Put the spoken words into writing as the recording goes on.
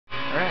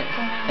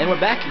And we're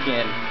back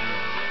again.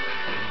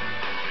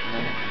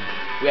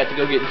 We have to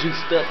go get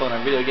juiced up on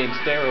our video game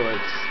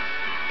steroids.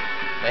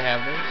 They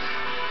have those?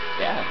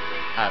 Yeah.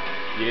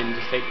 You didn't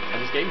just take... I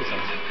just gave you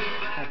some.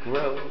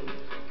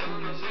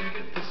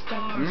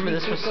 Remember,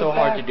 this was so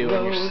hard to do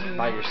when you're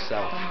by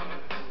yourself.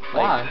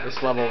 Why? Like,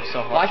 this level was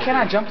so hard. Why to can't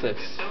do. I jump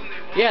this?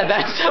 Yeah,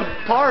 that's the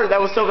part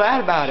that was so bad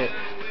about it.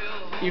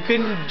 You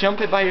couldn't jump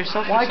it by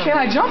yourself. Why can't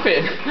I jump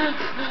it?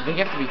 I think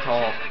you have to be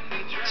tall.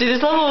 See, this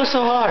level was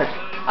so hard.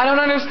 I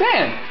don't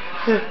understand.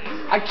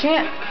 I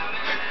can't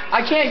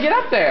get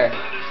up there.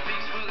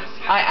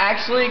 I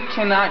actually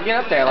cannot get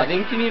up there. I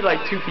think you need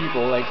like 2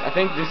 people. Like, I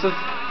think this is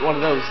one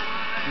of those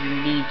you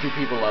need 2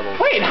 people levels.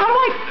 Wait, how do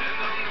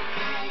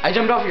I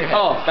jumped off your head.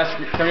 Oh, that's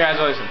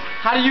congratulations.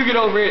 How do you get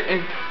over it?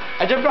 And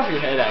I jumped off your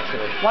head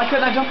actually. why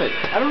couldn't I jump it?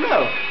 I don't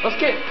know. Let's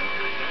get.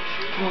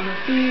 Wanna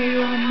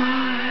feel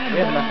my We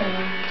have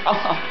nothing.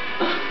 Oh,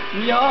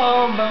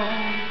 your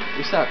bone.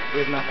 We suck.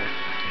 We have nothing.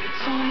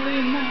 It's only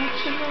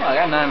natural. I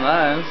got 9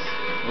 lives.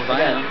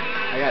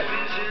 I got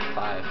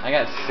 5. I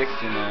got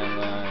 69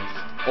 lives.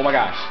 Oh my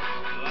gosh.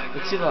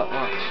 Let's see that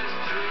launch.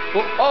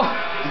 Oh,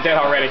 I'm dead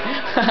already.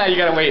 You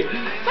gotta wait.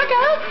 Suck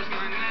up.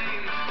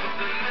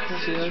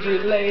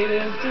 Children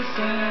ladies to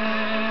sing.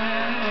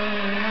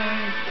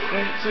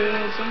 Wait till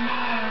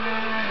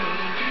tomorrow.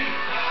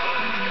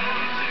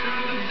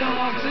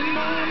 Dogs in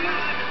my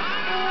mouth.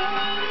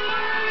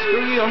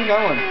 Screw you, I'm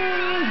going.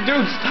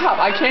 Dude,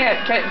 stop. I can't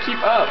keep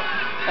up.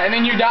 And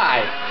then you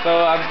die.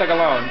 So I'm stuck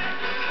alone.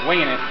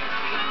 Winging it.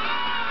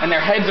 And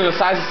their heads are the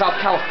size of South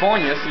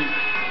California, so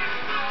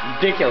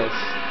ridiculous.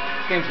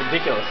 This game's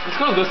ridiculous. Let's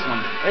go to this one.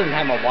 I didn't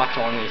have my watch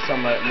on me, so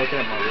I'm looking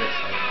at my wrist.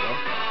 Like,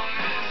 what?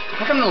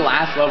 How come the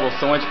last level is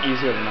so much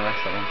easier than the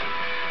rest of them?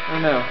 I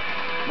don't know.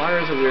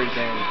 Mario's a weird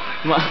game.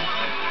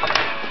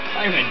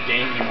 Not even a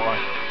game anymore.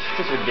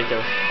 It's just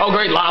ridiculous. Oh,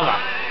 great, lava.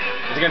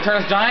 Is it going to turn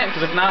us giant?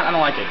 Because if not, I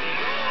don't like it.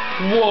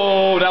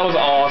 Whoa, that was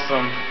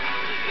awesome.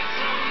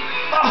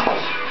 Oh!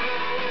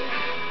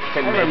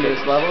 I remember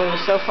this level. It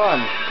was so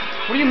fun.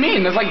 What do you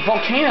mean? There's like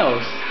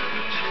volcanoes.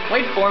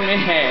 Wait for me.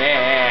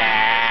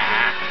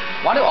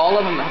 Why do all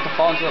of them have to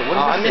fall into the...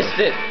 What is I this? missed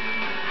it.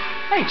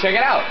 Hey, check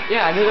it out.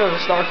 Yeah, I knew there was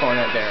a star coin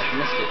right there. I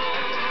missed it.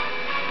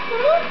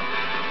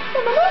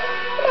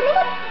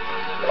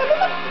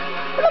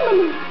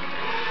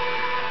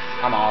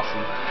 I'm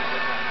awesome.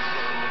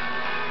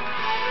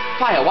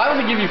 Fire, why would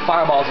they give you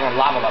fireballs on a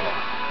lava level?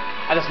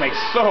 That just makes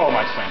so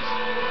much sense.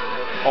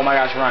 Oh my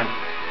gosh, run.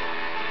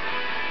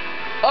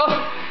 Oh!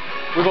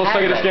 We both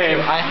suck at this game.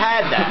 I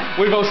had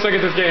that. We both suck at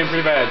this game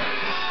pretty bad.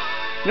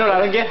 You know what I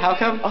don't get? How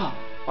come? Oh.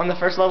 On the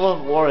first level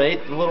of World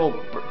 8, the little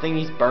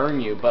thingies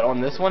burn you, but on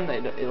this one,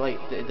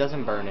 it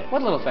doesn't burn it.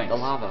 What little thing? The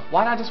lava.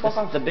 Why not just walk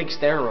off? The big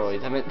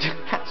steroids. I meant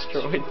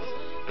asteroids.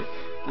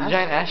 The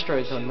giant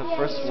asteroids on the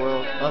first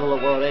level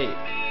of World 8.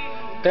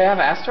 They have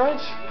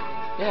asteroids?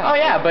 Yeah. Oh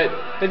yeah, but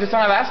they just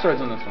don't have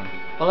asteroids on this one.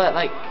 Well,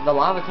 the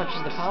lava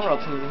touches the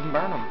power-ups and it doesn't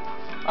burn them.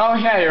 Oh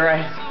yeah, you're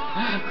right.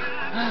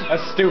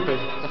 That's stupid.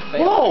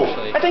 Fail, whoa!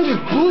 actually. That thing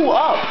just blew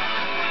up!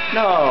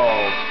 No.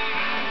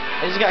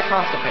 It just got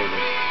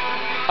constipated.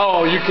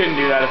 Oh, you couldn't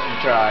do that if you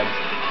tried.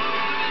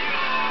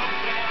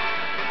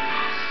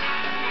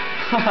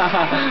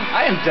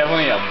 I am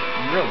definitely a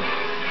real,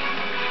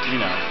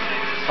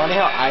 Funny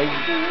how I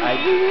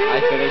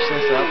finished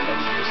this up and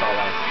you just all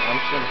like, I'm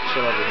just gonna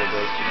chill over here,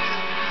 boys.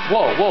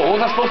 Whoa, what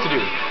was I supposed to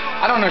do?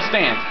 I don't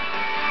understand.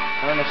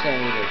 I don't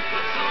understand either.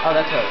 Oh,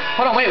 that's right.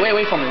 Hold on, wait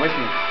for me.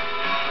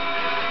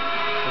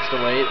 Just to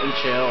wait and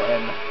chill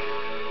and...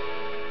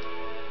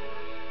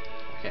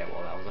 Okay,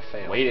 well that was a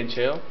fail. Wait and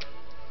chill?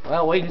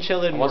 Well, wait and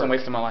chill didn't I wasn't work.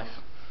 wasting my life.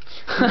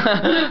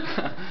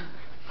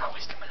 Not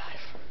wasting my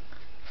life.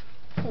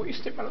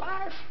 Wasted my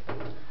life.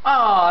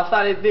 Oh, I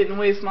thought it didn't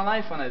waste my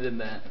life when I did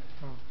that.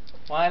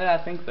 Why did I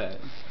think that?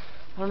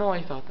 I don't know why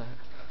you thought that.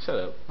 Shut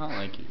up. I don't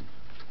like you.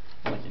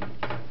 I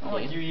don't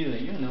like you either.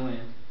 You're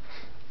annoying.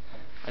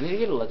 I need to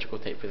get electrical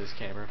tape for this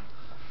camera.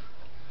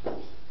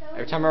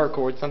 Every time I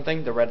record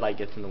something, the red light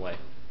gets in the way.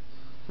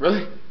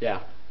 Really?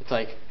 Yeah. It's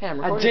like, hey, I'm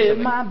recording I did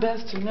something. my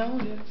best to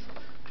notice.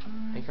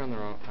 I think you're on the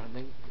wrong... I don't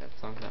think that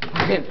song's not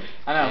playing.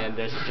 I know. And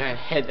there's a giant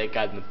head that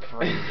got in the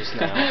frame just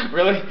now.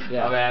 Really?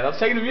 Yeah. Oh man, I was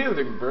taking the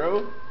music,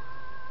 bro.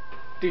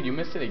 Dude, you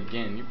missed it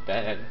again. You're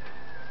bad.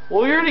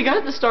 Well, we already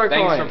got the star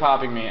coin. Thanks for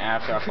popping me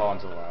after I fall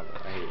into the lava.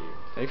 I hate you.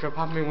 Thanks for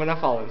popping me when I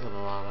fall into the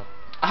lava.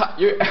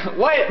 You're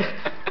what?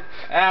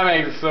 That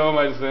makes so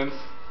much sense.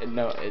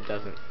 No, it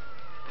doesn't.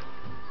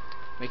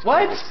 Makes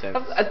What? perfect sense.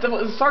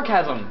 That's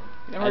sarcasm.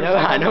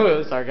 I know it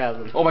was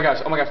sarcasm. Oh my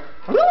gosh.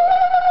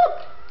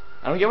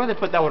 I don't get why they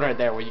put that one right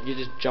there where you can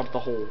just jump the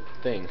whole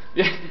thing.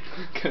 Yeah,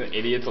 because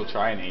idiots will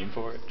try and aim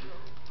for it.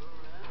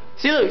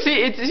 See, look,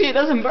 see, it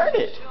doesn't burn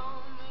it.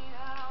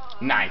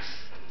 Nice.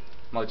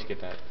 I'm gonna let you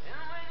get that.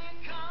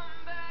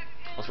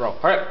 Let's roll.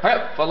 Hurry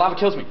up, before lava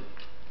kills me.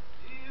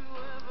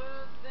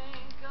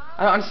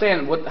 I don't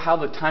understand how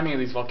the timing of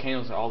these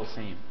volcanoes are all the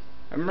same.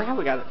 Remember how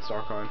we got that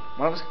star coin?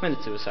 One of us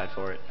committed suicide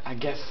for it. I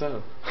guess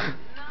so.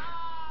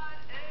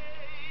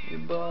 Your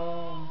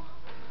ball,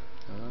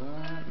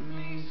 let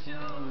me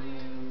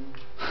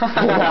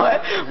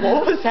What?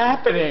 What was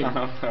happening? I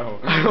don't know.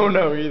 I don't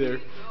know either.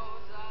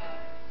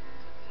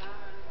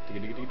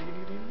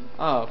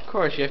 Oh, of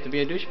course, you have to be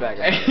a douchebag.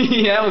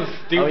 Yeah, that was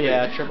stupid. Oh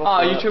yeah, triple.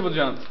 Oh, you flip. triple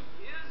jumped.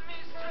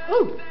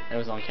 Woo! It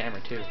was on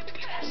camera too.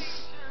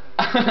 Yes.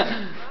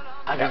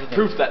 I got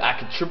proof that I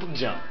could triple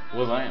jump.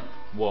 Was I am.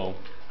 Whoa.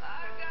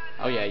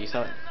 Oh yeah, you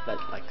saw that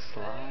like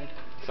slide.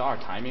 You saw our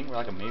timing? We're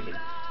like amazing.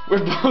 We're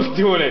both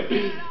doing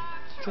it.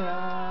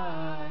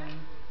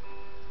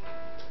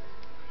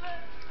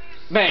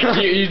 Thank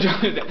you. You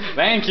jumped it.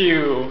 Thank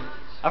you.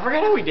 I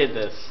forgot how we did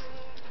this.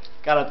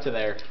 Got up to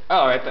there.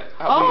 Oh, right there.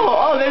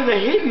 Oh, there's a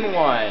hidden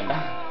one.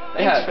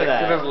 Thanks Yeah, for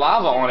that. there's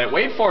lava on it.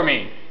 Wait for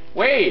me.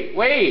 Wait.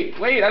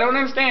 I don't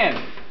understand.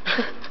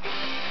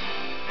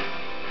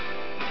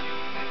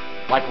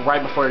 Like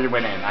right before you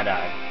went in, I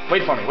died.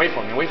 Wait for me. Wait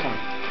for me. Wait for me,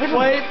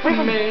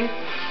 baby.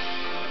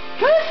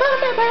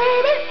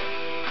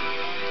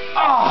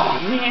 Oh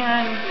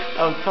man.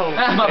 Oh, total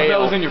My fail.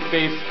 bell's in your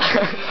face.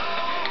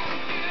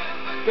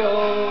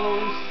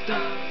 Ghost,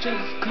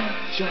 just come